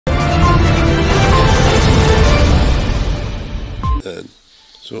And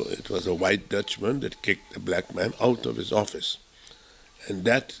so it was a white Dutchman that kicked a black man out of his office. And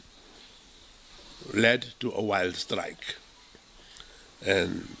that led to a wild strike.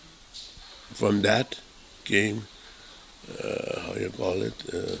 And from that came, how you call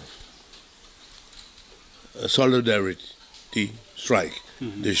it, a solidarity strike.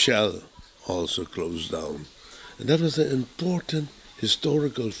 The Shell also closed down. And that was an important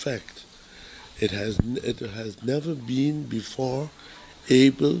historical fact. It has never been before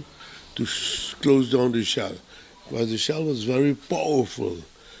able to close down the Shell, because the Shell was very powerful.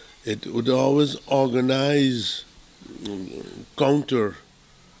 It would always organize counter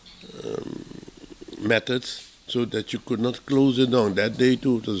methods so that you could not close it down. That day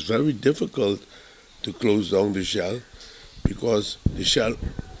too, it was very difficult to close down the Shell, because the Shell,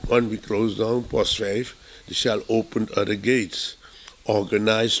 when we closed down Post 5, the Shell opened other gates,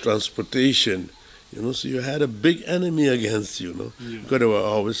 organized transportation, so you had a big enemy against you, because there were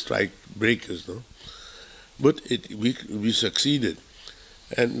always strike breakers, But we succeeded.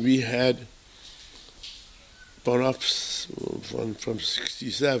 And we had, from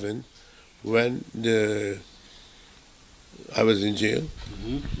 67, when I was in jail,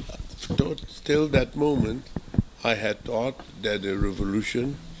 till that moment, I had thought that the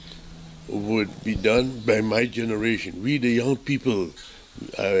revolution would be done by my generation. We, the young people,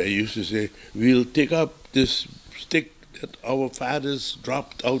 I used to say, we'll take up this stick that our fathers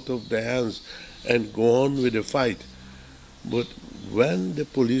dropped out of their hands and go on with the fight. But when the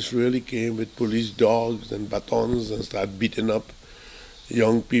police really came with police dogs and batons and started beating up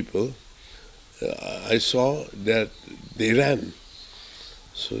young people, I saw that they ran.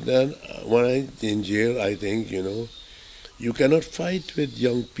 So then, when I was in jail, I think, you cannot fight with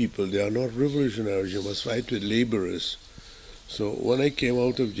young people. They are not revolutionaries. You must fight with laborers. So when I came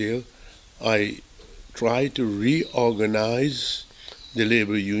out of jail, I tried to reorganize the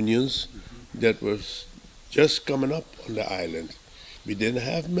labor unions that was just coming up on the island. We didn't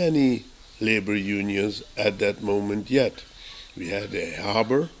have many labor unions at that moment yet. We had the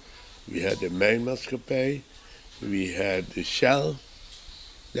harbor, we had the main Maatskappij, we had the Shell.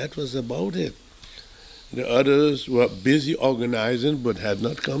 That was about it. The others were busy organizing but had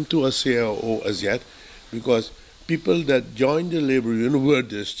not come to a CAO as yet, because people that joined the labor union were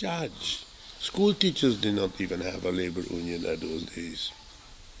discharged. School teachers did not even have a labor union at those days.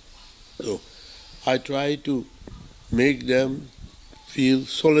 So I tried to make them feel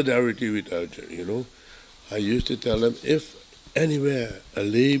solidarity with us, I used to tell them, if anywhere a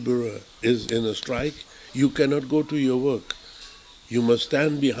laborer is in a strike, you cannot go to your work. You must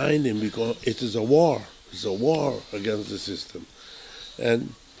stand behind him, because it is a war. It's a war against the system.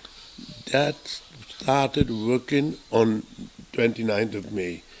 And that started working on 29th of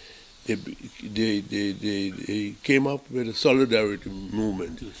May. They came up with a solidarity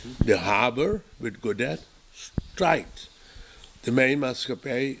movement. The harbor with Godet striked. The main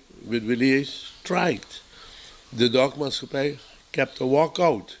Maatskappij with Villiers striked. The dock Maatskappij kept a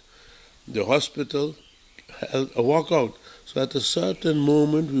walkout. The hospital held a walkout. So at a certain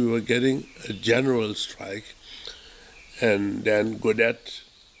moment we were getting a general strike, and then Godet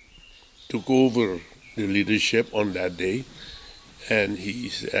took over the leadership on that day, and he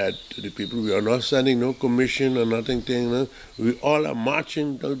said to the people, we are not sending no commission or nothing, we all are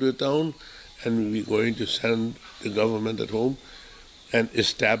marching to the town, and we're going to send the government at home and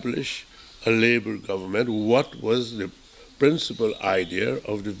establish a labor government, what was the principal idea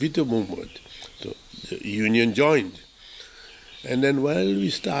of the Vito movement. So the union joined. And then while we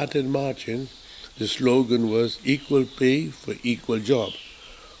started marching, the slogan was equal pay for equal job.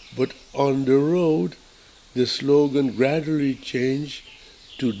 But on the road, the slogan gradually changed.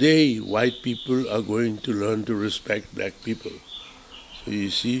 Today, white people are going to learn to respect black people. So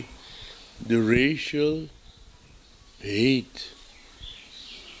you see, the racial hate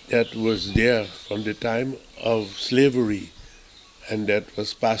that was there from the time of slavery, and that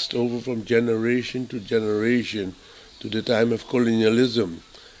was passed over from generation to generation to the time of colonialism,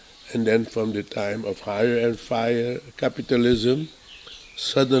 and then from the time of hire and fire capitalism,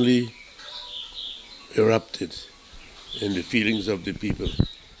 suddenly erupted in the feelings of the people.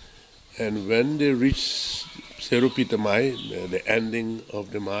 And when they reached Serupitamai, the ending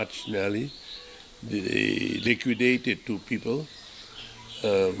of the march nearly, they liquidated two people,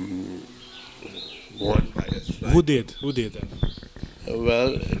 one by a strike. Who did that?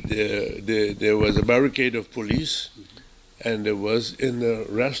 Well, there was a barricade of police, and there was in the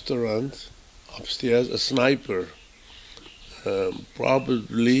restaurant upstairs a sniper,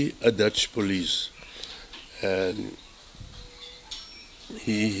 probably a Dutch police. And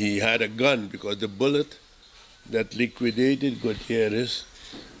he had a gun, because the bullet that liquidated Gutierrez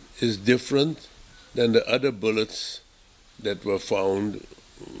is different than the other bullets that were found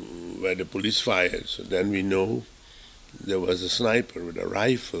where the police fired. So then we know there was a sniper with a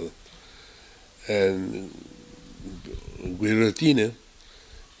rifle. And Guillotina,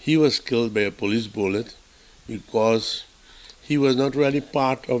 he was killed by a police bullet because he was not really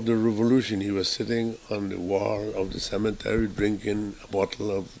part of the revolution. He was sitting on the wall of the cemetery drinking a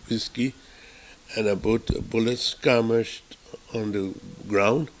bottle of whiskey, and a bullet skirmished on the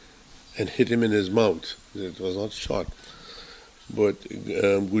ground and hit him in his mouth. It was not shot. But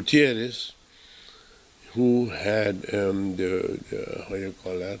Gutierrez, who had the how you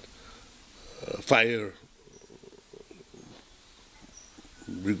call that, fire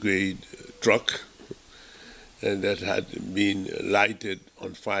brigade truck, and that had been lighted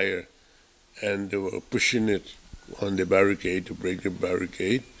on fire, and they were pushing it on the barricade to break the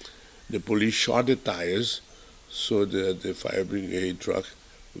barricade. The police shot the tires so that the fire brigade truck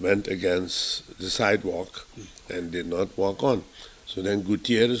went against the sidewalk and did not walk on. So then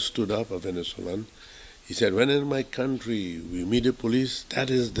Gutierrez stood up, a Venezuelan. He said, when in my country we meet the police, that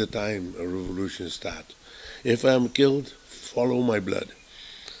is the time a revolution starts. If I am killed, follow my blood.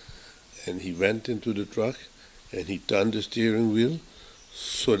 And he went into the truck and he turned the steering wheel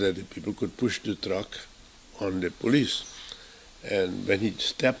so that the people could push the truck on the police. And when he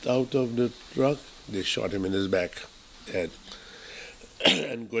stepped out of the truck, they shot him in his back, dead.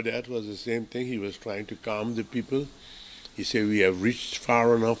 And Godet was the same thing. He was trying to calm the people. He said, we have reached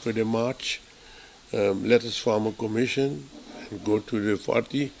far enough with the march. Let us form a commission and go to the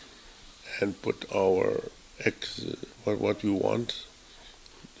 40 and put our what we want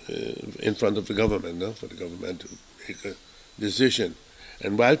in front of the government, for the government to make a decision.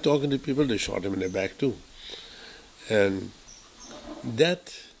 And while talking to people, they shot him in the back too. And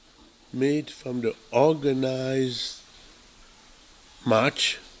that made from the organized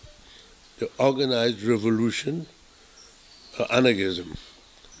march, the organized revolution, anarchism.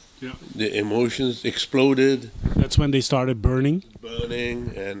 Yeah. The emotions exploded. That's when they started burning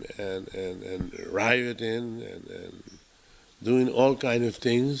and rioting and doing all kind of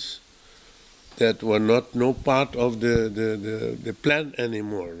things that were no part of the plan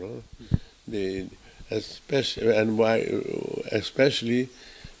anymore. No? Especially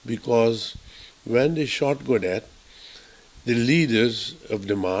because when they shot Godet, the leaders of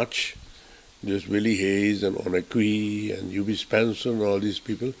the march, there's Willie Hayes and Onakui and U.B. Spencer and all these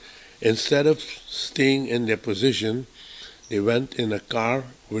people, instead of staying in their position, they went in a car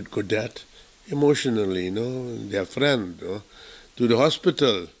with Godet emotionally, their friend, to the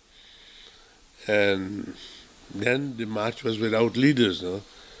hospital. And then the march was without leaders.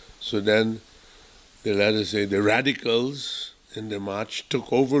 So then, let us say, the radicals in the march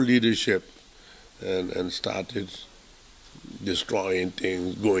took over leadership and started destroying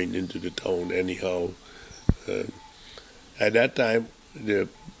things, going into the town anyhow. At that time, the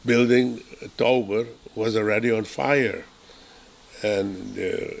building Tauber was already on fire, and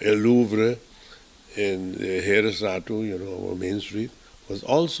the Louvre in the Heeresstraat, our main street, was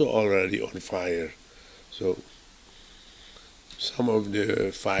also already on fire. So some of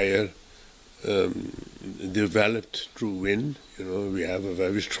the fire developed through wind. We have a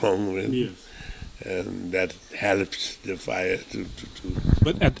very strong wind. Yes. And that helped the fire to.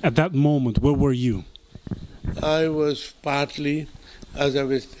 But at that moment, where were you? I was partly, as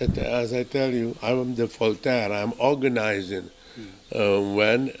I tell you, I'm the Voltaire. I'm organizing.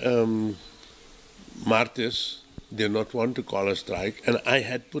 When Martis did not want to call a strike, and I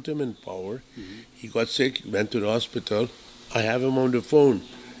had put him in power. He got sick, went to the hospital. I have him on the phone.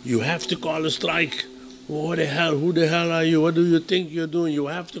 You have to call a strike. What the hell? Who the hell are you? What do you think you're doing? You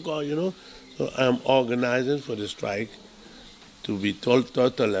have to call, So I'm organizing for the strike to be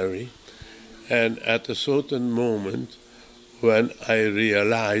totally. And at a certain moment, when I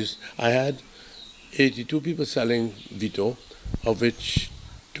realized I had 82 people selling Vito, of which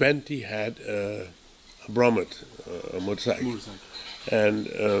 20 had a Brommet, a motorcycle.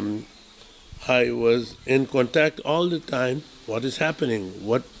 And I was in contact all the time. What is happening?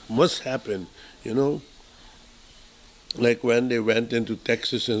 What must happen? Like when they went into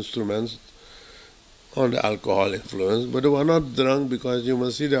Texas Instruments on the alcohol influence, but they were not drunk because you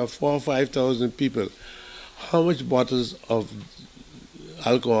must see there are 4,000 or 5,000 people. How much bottles of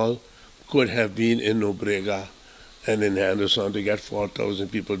alcohol could have been in Nobrega and in Henderson to get 4,000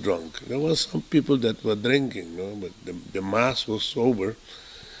 people drunk? There were some people that were drinking, but the mass was sober.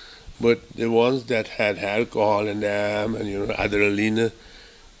 But the ones that had alcohol in them and adrenaline,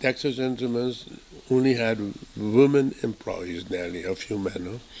 Texas Instruments only had women employees, nearly a few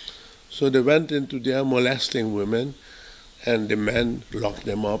men. So they went into there molesting women, and the men locked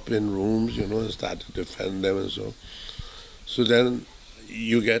them up in rooms, and started to defend them and so. So then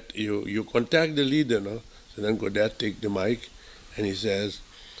you contact the leader, no? So then Godet take the mic, and he says,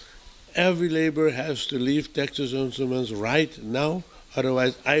 every laborer has to leave Texas Instruments right now,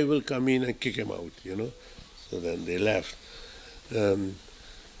 otherwise I will come in and kick him out, So then they left. When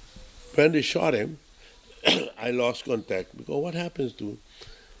they shot him, I lost contact, because what happens to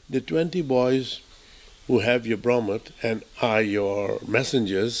the 20 boys who have your bromot and are your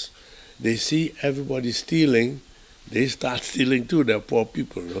messengers, they see everybody stealing, they start stealing too. They're poor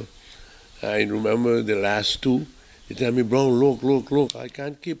people, no? I remember the last two, they tell me, Brown, look, I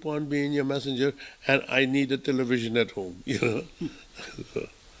can't keep on being your messenger, and I need a television at home, You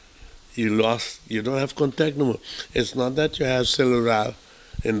don't have contact no more. It's not that you have cellular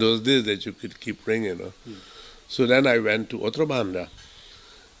in those days that you could keep ringing, no? So then I went to Otrobanda,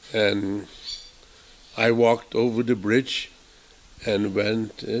 and I walked over the bridge and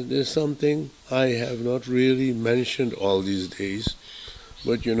went, there's something I have not really mentioned all these days,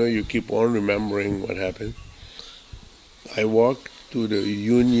 but you keep on remembering what happened. I walked to the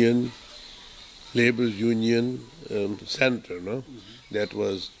union, labor's union center, no? That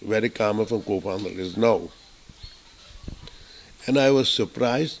was very common from Kopanda is now. And I was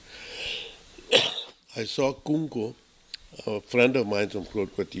surprised. I saw Kunko, a friend of mine from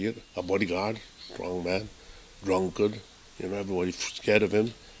Claude Quartier, a bodyguard, strong man, drunkard, everybody scared of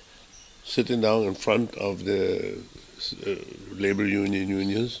him, sitting down in front of the labor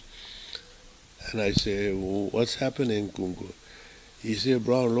unions. And I say, what's happening, Kunko? He said,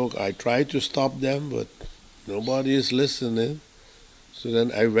 Brown, look, I tried to stop them, but nobody is listening. So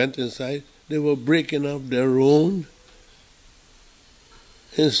then I went inside. They were breaking up their own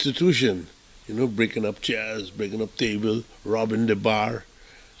institution, breaking up chairs, breaking up tables, robbing the bar,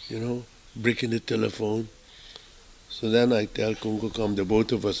 breaking the telephone. So then I tell Kunko, come, the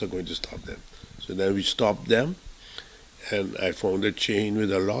both of us are going to stop them. So then we stopped them, and I found a chain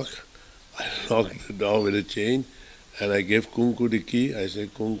with a lock. I locked the door with a chain, and I gave Kunko the key. I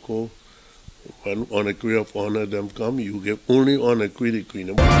said, Kunko, when on a query of honor them come, you give only on a query the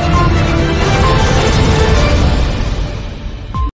queen.